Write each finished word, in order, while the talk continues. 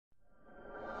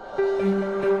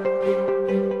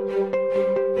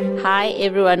Hi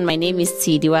everyone, my name is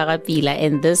Tshidi Warapila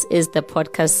and this is the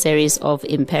podcast series of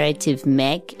Imperative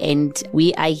Mac, and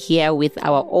we are here with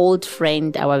our old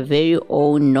friend, our very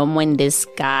own Nomwende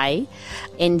Sky.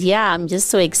 And yeah, I'm just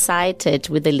so excited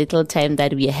with the little time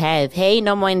that we have. Hey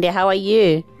Nomwende, how are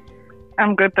you?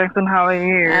 I'm good, thanks, and how are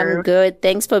you? I'm good.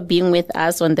 Thanks for being with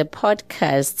us on the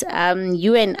podcast.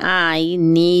 You and I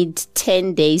need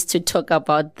 10 days to talk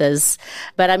about this,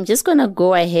 but I'm just going to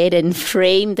go ahead and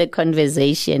frame the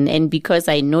conversation. And because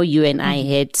I know you and I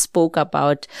had spoke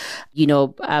about,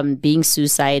 being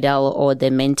suicidal or the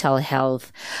mental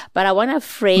health, but I want to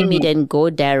frame it and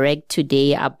go direct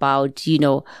today about,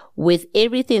 with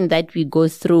everything that we go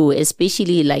through,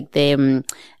 especially like the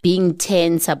being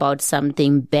tense about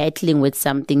something, battling with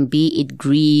something, be it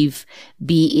grief,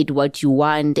 be it what you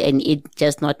want, and it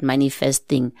just not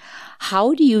manifesting.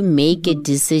 How do you make a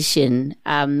decision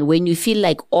when you feel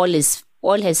like all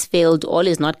has failed, all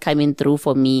is not coming through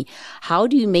for me? How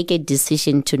do you make a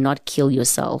decision to not kill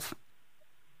yourself?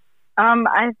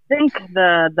 I think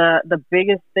the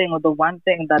biggest thing, or the one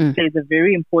thing that plays a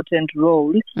very important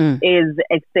role is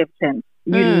acceptance.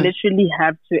 You literally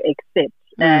have to accept.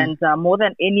 And more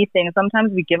than anything,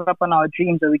 sometimes we give up on our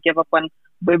dreams, or we give up on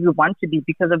where we want to be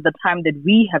because of the time that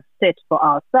we have set for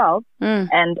ourselves,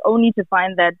 and only to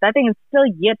find that that thing is still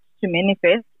yet to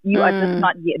manifest. You are just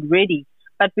not yet ready.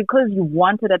 But because you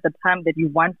want it at the time that you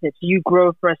want it, you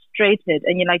grow frustrated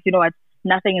and you're like, you know what,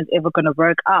 nothing is ever going to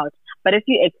work out. But if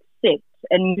you accept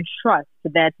and you trust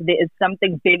that there is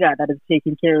something bigger that is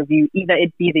taking care of you, either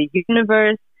it be the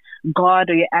universe, God,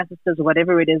 or your ancestors,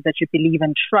 whatever it is that you believe,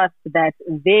 and trust that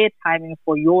their timing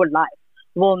for your life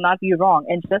will not be wrong,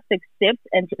 and just accept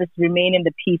and just remain in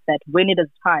the peace that when it is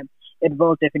time, it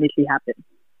will definitely happen.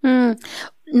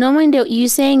 Nomwende, you're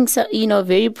saying,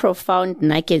 very profound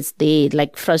nuggets there,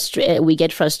 like we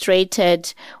get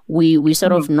frustrated, we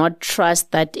sort of not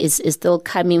trust that is still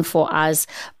coming for us.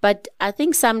 But I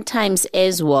think sometimes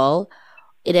as well,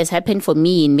 it has happened for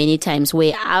me in many times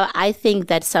where I think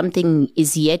that something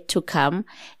is yet to come,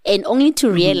 and only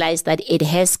to realize that it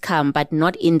has come, but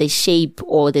not in the shape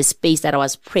or the space that I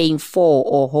was praying for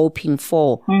or hoping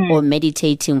for or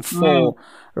meditating for.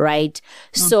 Right.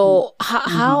 So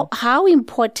how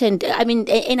important, I mean,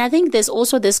 and I think there's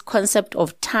also this concept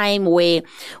of time where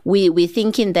we're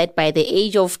thinking that by the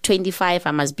age of 25,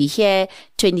 I must be here,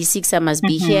 26, I must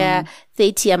be here,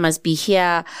 30, I must be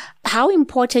here. How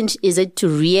important is it to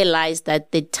realize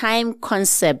that the time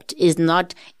concept is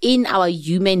not in our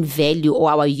human value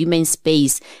or our human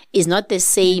space, is not the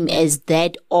same as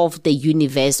that of the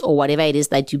universe or whatever it is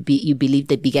that you believe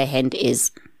the bigger hand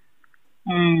is?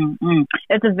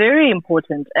 It's very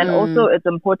important, and also it's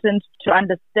important to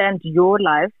understand your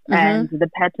life and the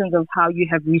patterns of how you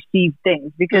have received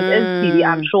things, because as Tshidi,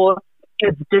 I'm sure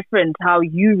it's different how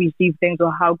you receive things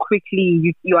or how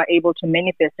quickly you are able to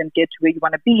manifest and get to where you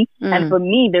want to be. And for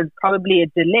me, there's probably a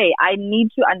delay. I need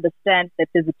to understand that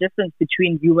there's a difference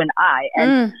between you and I.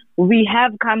 And we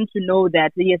have come to know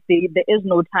that, yes, there is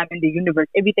no time in the universe.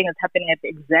 Everything is happening at the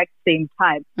exact same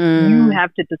time. You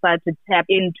have to decide to tap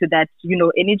into that,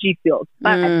 energy field.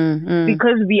 But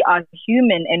because we are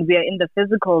human and we are in the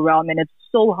physical realm, and it's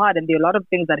so hard, and there are a lot of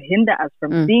things that hinder us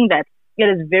from seeing that, it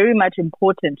is very much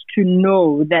important to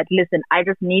know that, listen, I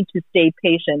just need to stay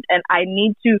patient, and I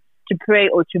need to pray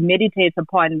or to meditate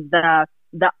upon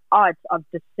the art of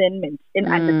discernment in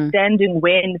understanding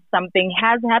when something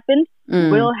has happened,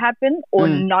 will happen, or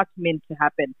not meant to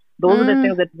happen. Those are the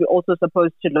things that we're also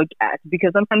supposed to look at,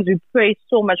 because sometimes we pray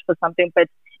so much for something, but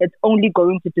it's only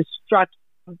going to distract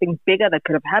something bigger that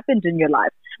could have happened in your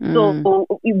life. So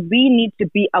we need to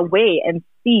be aware and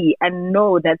see and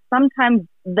know that sometimes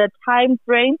the time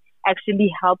frame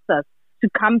actually helps us to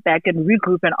come back and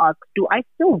regroup and ask, do I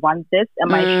still want this?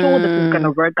 Am I sure this is going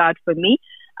to work out for me?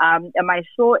 Am I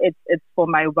sure it's for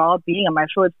my well-being? Am I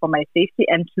sure it's for my safety?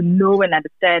 And to know and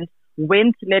understand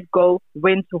when to let go,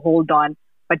 when to hold on.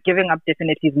 But giving up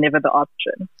definitely is never the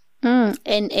option.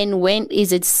 And when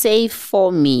is it safe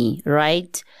for me,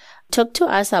 right? Talk to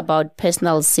us about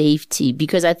personal safety,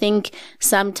 because I think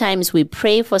sometimes we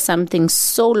pray for something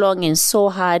so long and so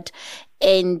hard,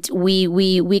 and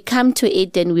we come to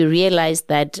it and we realize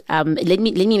that let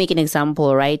me make an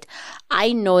example, right?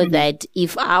 I know that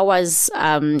if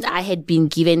I had been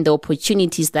given the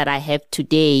opportunities that I have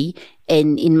today,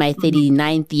 and in my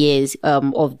 39th years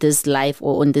of this life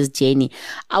or on this journey,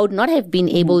 I would not have been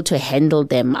able to handle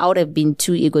them. I would have been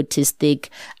too egotistic,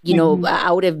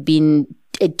 I would have been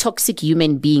a toxic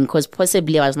human being because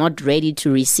possibly I was not ready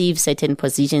to receive certain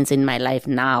positions in my life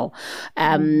now.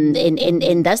 And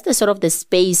that's the sort of the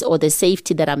space or the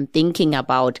safety that I'm thinking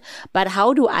about. But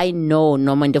how do I know,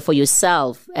 Nomonde, for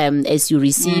yourself, as you're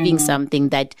receiving something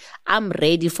that I'm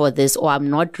ready for this or I'm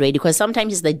not ready? Because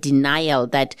sometimes it's the denial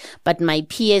that, but my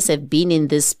peers have been in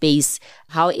this space.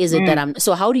 How is it that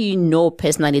so how do you know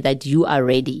personally that you are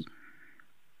ready?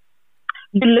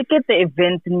 You look at the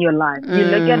events in your life. You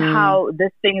look at how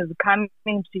this thing is coming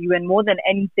to you. And more than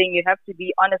anything, you have to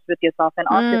be honest with yourself and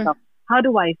ask yourself, how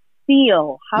do I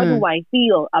feel? How do I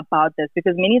feel about this?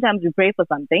 Because many times we pray for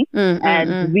something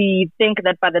and we think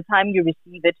that by the time you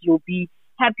receive it, you'll be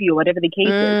happy or whatever the case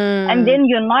is. And then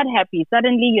you're not happy.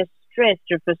 Suddenly you're stressed,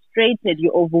 you're frustrated,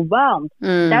 you're overwhelmed.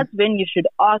 That's when you should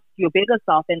ask your bigger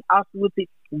self and ask,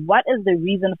 what is the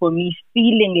reason for me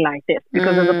feeling like this?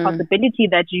 Because there's a possibility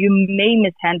that you may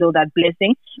mishandle that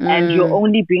blessing and you're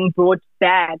only being brought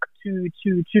back to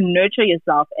nurture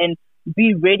yourself and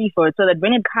be ready for it, so that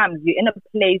when it comes, you're in a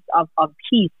place of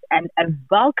peace and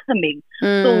welcoming.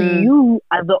 So you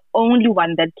are the only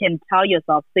one that can tell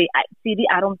yourself, say, CD,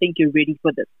 I don't think you're ready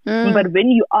for this. But when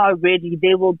you are ready,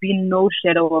 there will be no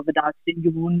shadow of a doubt.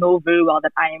 You will know very well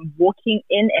that I am walking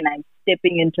in and I'm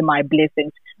stepping into my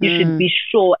blessings. You should be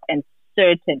sure and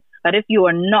certain. But if you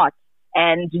are not,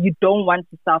 and you don't want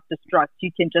to self-destruct,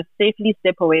 you can just safely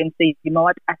step away and say, you know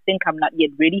what, I think I'm not yet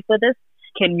ready for this.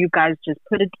 Can you guys just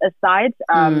put it aside?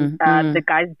 The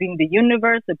guys being the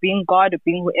universe or being God or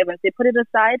being whoever, and say, put it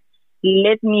aside.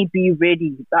 Let me be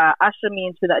ready. Usher me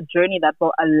into that journey that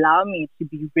will allow me to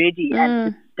be ready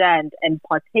and to stand and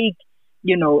partake,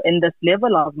 in this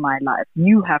level of my life.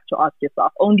 You have to ask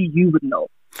yourself. Only you would know.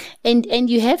 And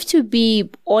you have to be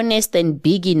honest and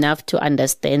big enough to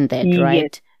understand that, right?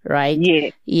 Yes. Right?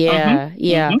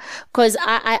 Yeah. Because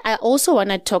I also want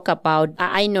to talk about,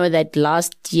 I know that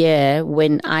last year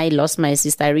when I lost my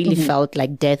sister, I really felt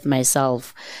like death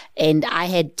myself. And I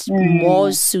had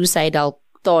more suicidal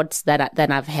thoughts than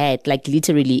I've had, like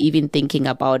literally even thinking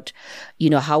about,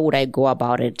 how would I go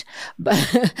about it? But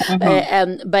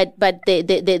but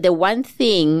the one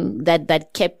thing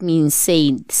that kept me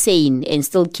sane and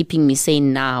still keeping me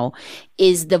sane now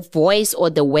is the voice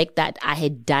or the work that I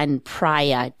had done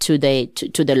prior to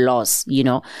the loss.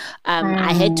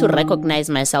 I had to recognize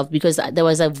myself because there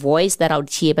was a voice that I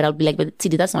would hear, but I would be like, but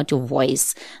Tidi, that's not your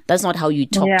voice. That's not how you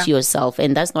talk to yourself,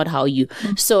 and that's not how you.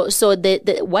 So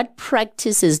the what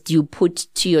practices do you put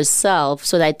to yourself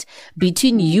so that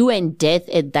between you and death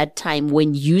at that time,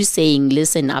 when you saying,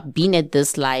 listen, I've been at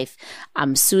this life,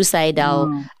 I'm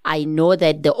suicidal. I know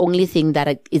that the only thing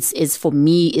that is for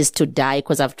me is to die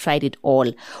because I've tried it all.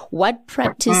 What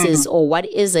practices or what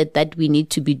is it that we need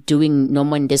to be doing,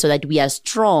 Nomonde, so that we are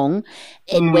strong?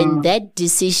 And when that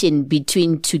decision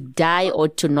between to die or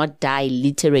to not die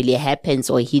literally happens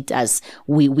or hit us,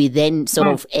 we then sort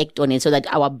of act on it so that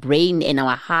our brain and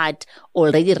our heart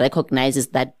already recognizes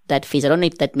that phase. I don't know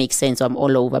if that makes sense. I'm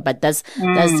all over, but that's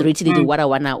really what I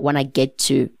wanna get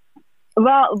to.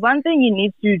 Well, one thing you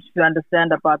need to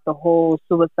understand about the whole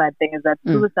suicide thing is that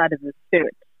suicide is a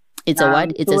spirit. It's a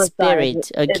what? It's a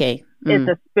spirit. Okay. It's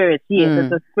a spirit. Yes,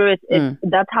 it's a spirit.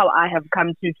 That's how I have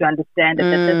come to understand it.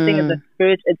 That this thing is a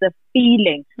spirit. It's a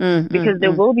feeling. Because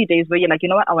there will be days where you're like, you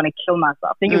know what? I want to kill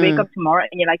myself. Then you wake up tomorrow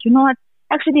and you're like, you know what?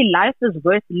 Actually, life is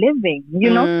worth living,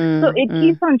 So it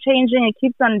keeps on changing. It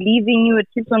keeps on leaving you. It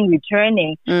keeps on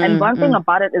returning. And one thing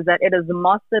about it is that it has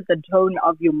mastered the tone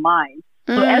of your mind.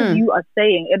 So as you are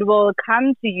saying, it will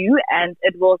come to you and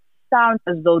it will sound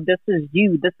as though this is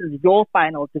you, this is your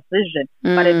final decision,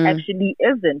 but it actually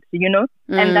isn't,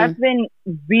 And that's when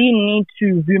we need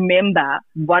to remember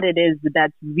what it is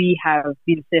that we have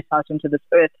been set out into this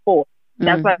earth for.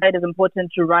 That's why it is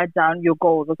important to write down your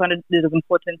goals. That's why it is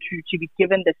important to be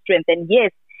given the strength. And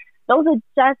yes, those are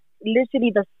just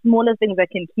literally the smallest things that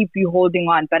can keep you holding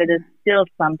on, but it is still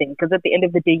something, because at the end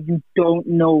of the day, you don't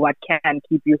know what can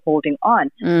keep you holding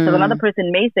on. So another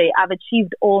person may say, I've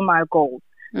achieved all my goals.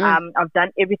 I've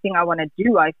done everything I want to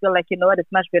do. I feel like,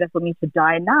 it's much better for me to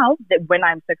die now than when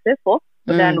I'm successful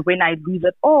than when I lose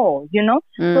it all,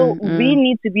 So we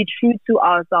need to be true to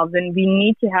ourselves, and we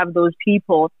need to have those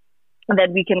people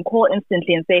that we can call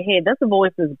instantly and say, hey, this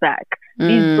voice is back.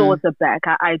 These thoughts are back.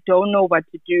 I don't know what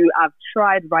to do. I've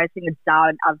tried writing it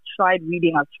down. I've tried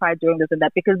reading. I've tried doing this and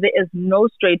that, because there is no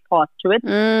straight path to it.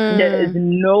 There is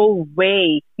no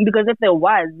way. Because if there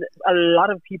was, a lot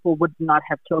of people would not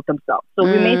have killed themselves. So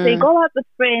we may say, go out with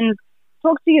friends,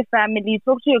 talk to your family,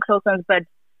 talk to your close ones, but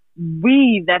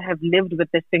we that have lived with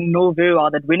this thing know very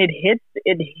well that when it hits,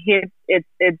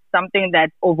 it's something that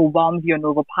overwhelms you and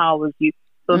overpowers you.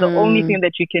 So the only thing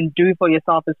that you can do for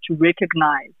yourself is to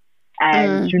recognize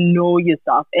and to know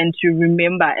yourself and to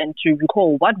remember and to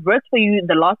recall what worked for you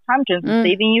the last time, just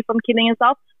saving you from killing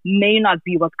yourself, may not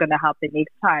be what's going to happen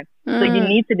next time. So you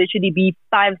need to literally be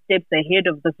 5 steps ahead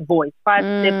of this voice, 5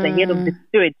 steps ahead of the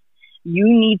spirit. You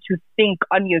need to think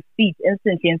on your feet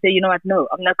instantly and say, you know what, no,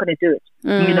 I'm not going to do it.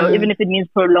 You know, even if it means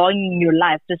prolonging your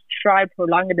life, just try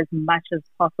prolong it as much as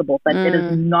possible. But it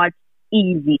is not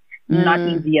easy. Not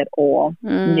easy at all.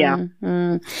 Yeah.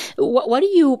 What do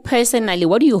you personally,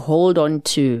 what do you hold on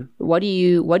to? What do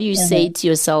you say to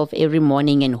yourself every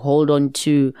morning and hold on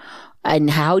to? And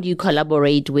how do you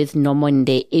collaborate with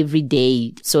Nomonde every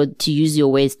day? So to use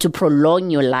your words, to prolong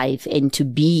your life and to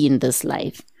be in this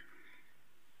life.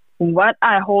 What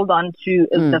I hold on to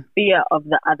is the fear of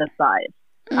the other side.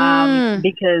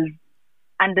 Because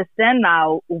understand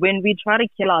now, when we try to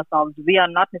kill ourselves, we are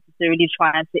not necessarily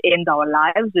trying to end our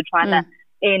lives. We're trying to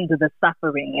end the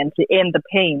suffering and to end the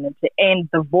pain and to end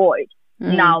the void.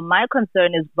 Now, my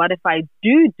concern is, what if I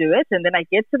do it and then I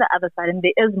get to the other side and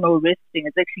there is no resting?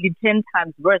 It's actually 10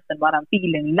 times worse than what I'm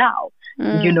feeling now.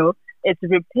 You know, it's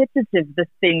repetitive, this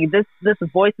thing. This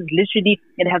voice is literally,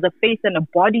 it has a face and a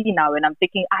body now. And I'm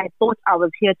thinking, I thought I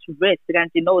was here to rest. And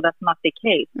you know, that's not the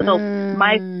case. So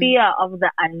my fear of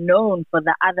the unknown for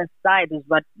the other side is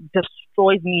what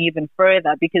destroys me even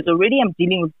further, because already I'm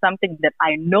dealing with something that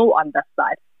I know on that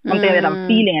side, something that I'm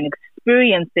feeling and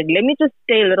experiencing. Let me just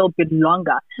stay a little bit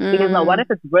longer, because now what if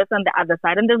it's worse on the other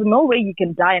side? And there's no way you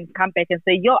can die and come back and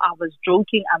say, yo, I was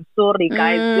joking. I'm sorry,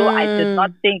 guys. Yo, I did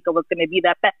not think it was going to be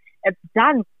that bad. It's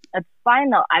done. It's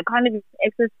final. I can't even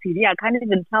access PD. I can't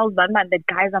even tell that man that,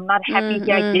 guys, I'm not happy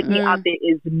here. Get me out. There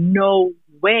is no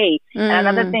way. And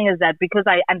another thing is that because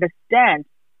I understand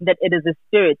that it is a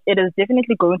spirit, it is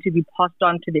definitely going to be passed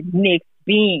on to the next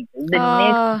being. The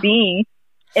next being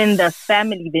in the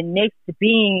family, the next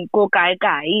being, like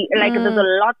there's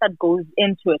a lot that goes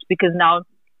into it, because now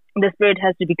the spirit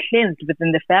has to be cleansed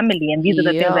within the family. And these are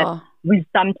the things that we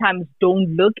sometimes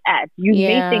don't look at. You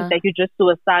may think that you're just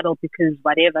suicidal because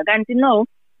whatever. And you know,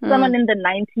 someone in the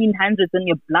 1900s in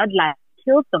your bloodline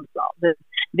killed themselves.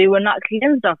 They were not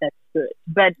cleansed of that spirit.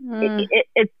 But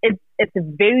it's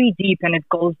very deep and it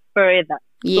goes further.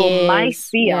 So my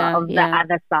fear of the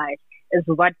other side is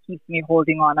what keeps me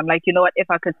holding on. I'm like, you know what, if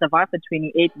I could survive for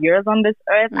 28 years on this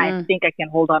earth, I think I can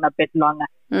hold on a bit longer.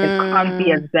 It can't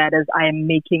be as bad as I am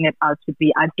making it out to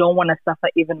be. I don't want to suffer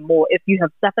even more. If you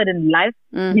have suffered in life,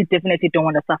 you definitely don't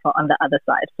want to suffer on the other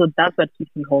side. So that's what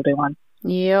keeps me holding on.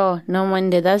 Yeah, no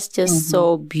wonder. That's just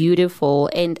so beautiful,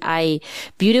 and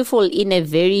beautiful in a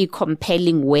very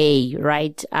compelling way,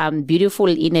 right? Beautiful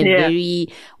in a very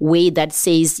way that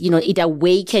says, you know, it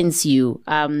awakens you.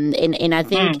 And I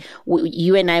think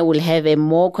you and I will have a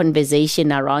more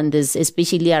conversation around this,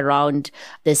 especially around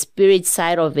the spirit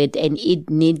side of it and it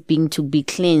needing to be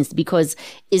cleansed, because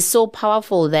it's so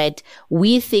powerful that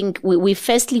we think we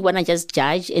firstly want to just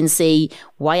judge and say,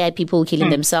 why are people killing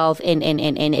themselves? And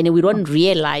we don't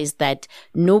realize that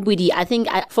nobody, I think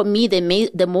for me,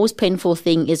 the most painful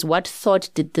thing is, what thought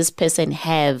did this person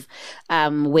have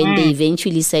when they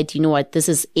eventually said, you know what, this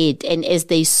is it. And as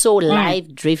they saw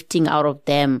life drifting out of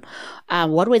them,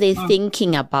 what were they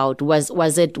thinking about? What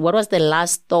was the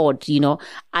last thought? You know,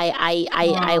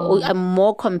 I'm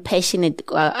more compassionate,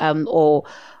 or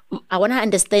I want to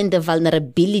understand the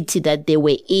vulnerability that they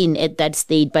were in at that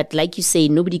state. But like you say,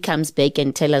 nobody comes back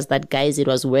and tell us that, guys, it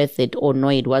was worth it, or no,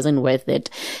 it wasn't worth it.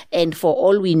 And for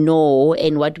all we know,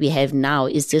 and what we have now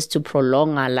is just to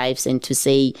prolong our lives and to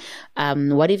say,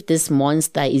 what if this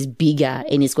monster is bigger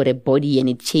and it's got a body and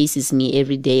it chases me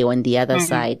every day on the other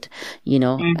side, you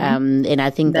know? And I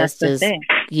think that's just,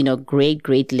 you know,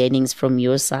 great learnings from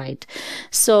your side.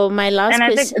 So my last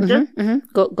question,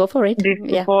 go for it.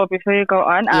 Before you go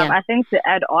on, I think to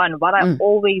add on what I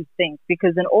always think,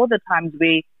 because in all the times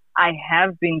where I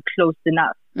have been close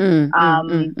enough,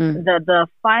 the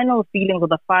final feelings or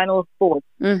the final thoughts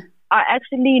are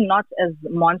actually not as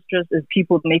monstrous as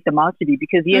people make them out to be.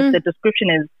 Because yes, the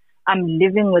description is, I'm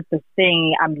living with this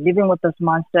thing, I'm living with this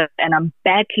monster, and I'm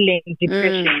battling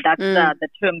depression. That's the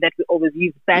term that we always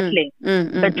use, battling.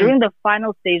 But during the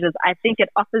final stages, I think it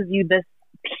offers you this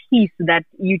peace that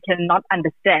you cannot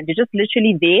understand. You're just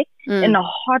literally there in a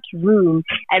hot room,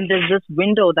 and there's this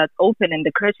window that's open and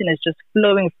the curtain is just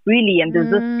flowing freely, and there's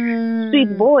this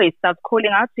sweet voice that's calling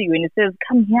out to you and it says,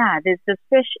 come here, there's this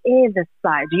fresh air this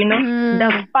side. You know,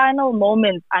 the final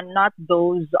moments are not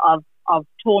those of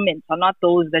torment, are not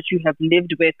those that you have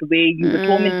lived with, where you were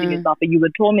tormenting yourself or you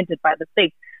were tormented by the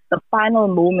state. The final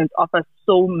moments offer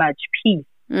so much peace.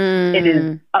 It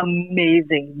is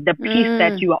amazing, the peace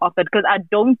that you are offered. Because I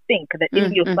don't think that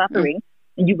in your suffering,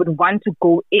 you would want to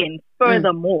go in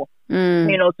furthermore,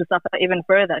 to suffer even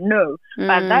further. No.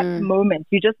 But that moment,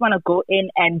 you just want to go in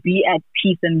and be at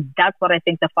peace. And that's what I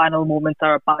think the final moments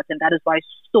are about. And that is why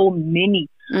so many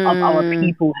of our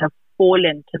people have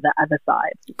fallen to the other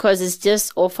side. Because it's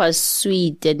just offers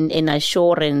sweet and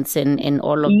assurance and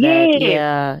all of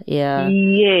that.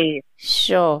 Yeah.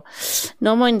 Sure.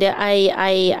 Nomonde,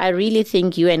 I really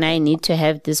think you and I need to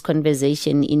have this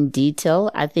conversation in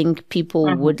detail. I think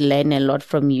people would learn a lot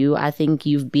from you. I think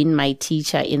you've been my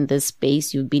teacher in this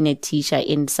space. You've been a teacher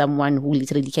in someone who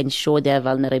literally can show their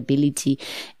vulnerability.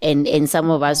 And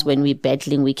some of us, when we're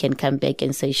battling, we can come back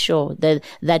and say, sure,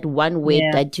 that one word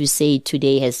that you say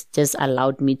today has just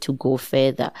allowed me to go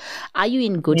further. Are you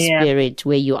in good spirit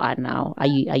where you are now? Are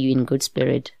you in good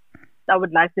spirit? I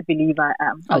would like to believe I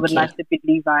am. I would like to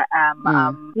believe I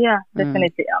am.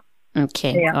 Definitely am.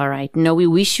 Okay. All right. No, we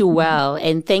wish you well.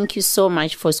 And thank you so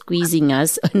much for squeezing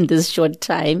us in this short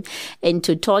time and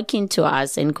to talking to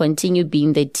us and continue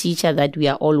being the teacher that we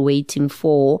are all waiting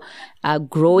for.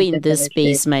 Grow in this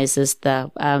space, my sister.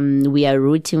 We are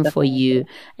rooting for you.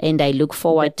 And I look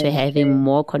forward to having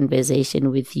more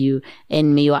conversation with you.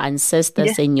 And may your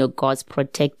ancestors and your gods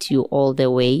protect you all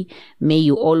the way. May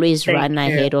you always run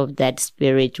ahead of that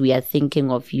spirit. We are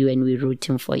thinking of you and we're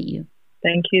rooting for you.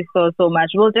 Thank you so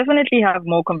much. We'll definitely have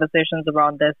more conversations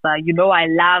around this. I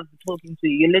love talking to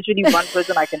you. You're literally one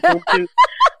person I can talk to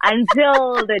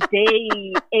until the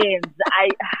day ends.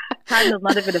 Time does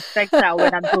not even affect her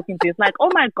when I'm talking to you. It's like,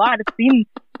 oh my God, it's been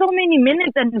so many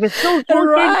minutes and we're still talking.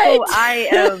 Right. So I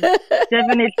am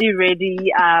definitely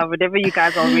ready. Whatever you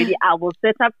guys are ready, I will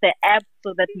set up the app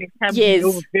so that next time you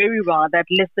know very well that,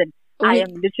 listen, I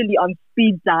am literally on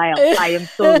speed dial. I am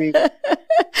so ready.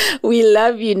 We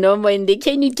love you, Nomonde.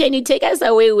 Can you take us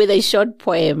away with a short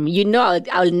poem?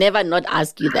 I'll never not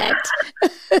ask you that.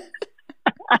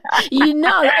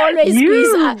 I'll always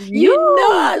squeeze you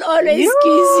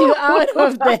out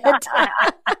of that.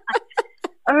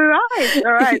 All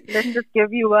right. Let's just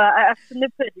give you a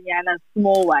snippet and a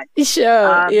small one.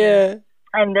 Sure,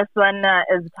 And this one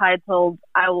is titled,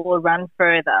 I Will Run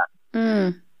Further.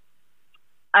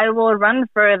 I will run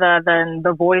further than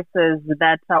the voices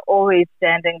that are always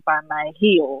standing by my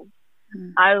heels.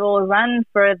 I will run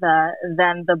further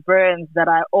than the burns that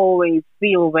I always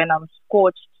feel when I'm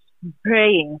scorched,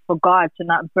 praying for God to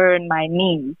not burn my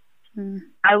knees.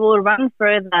 I will run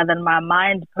further than my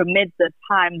mind permits at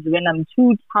times when I'm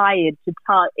too tired to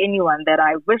tell anyone that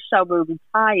I wish I were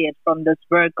retired from this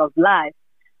work of life.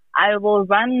 I will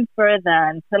run further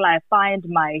until I find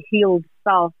my healed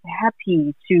self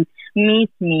happy to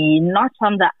meet me, not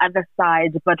on the other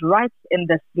side, but right in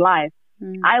this life.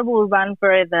 I will run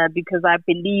further because I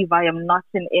believe I am not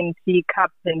an empty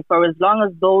cup. And for as long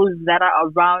as those that are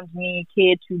around me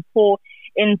care to pour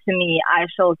into me, I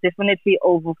shall definitely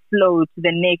overflow to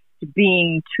the next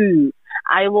being too.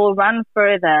 I will run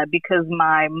further because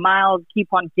my miles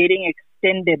keep on getting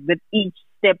extended with each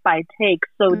step I take.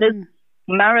 So this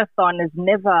marathon is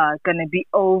never going to be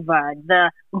over.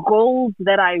 The goals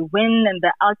that I win and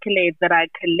the accolades that I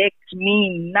collect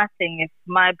mean nothing if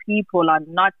my people are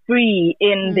not free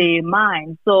in their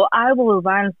mind. So I will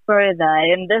run further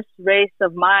in this race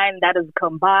of mine that is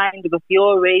combined with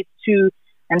your race too,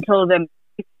 until the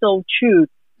it's so true.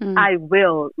 I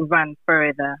will run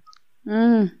further.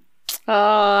 Oh,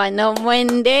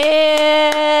 Nomonde.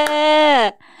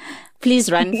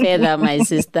 Please run further, my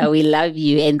sister. We love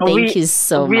you and thank you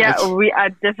so much. We are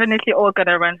definitely all going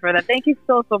to run further. Thank you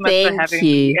so much for having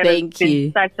me. Thank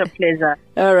you. Such a pleasure.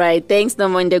 All right. Thanks,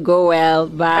 Nomonde. Go well.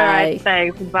 Bye. All right.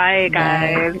 Thanks. Bye,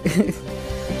 guys. Bye.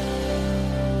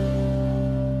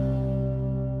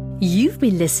 You've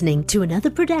been listening to another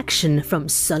production from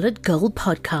Solid Gold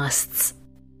Podcasts.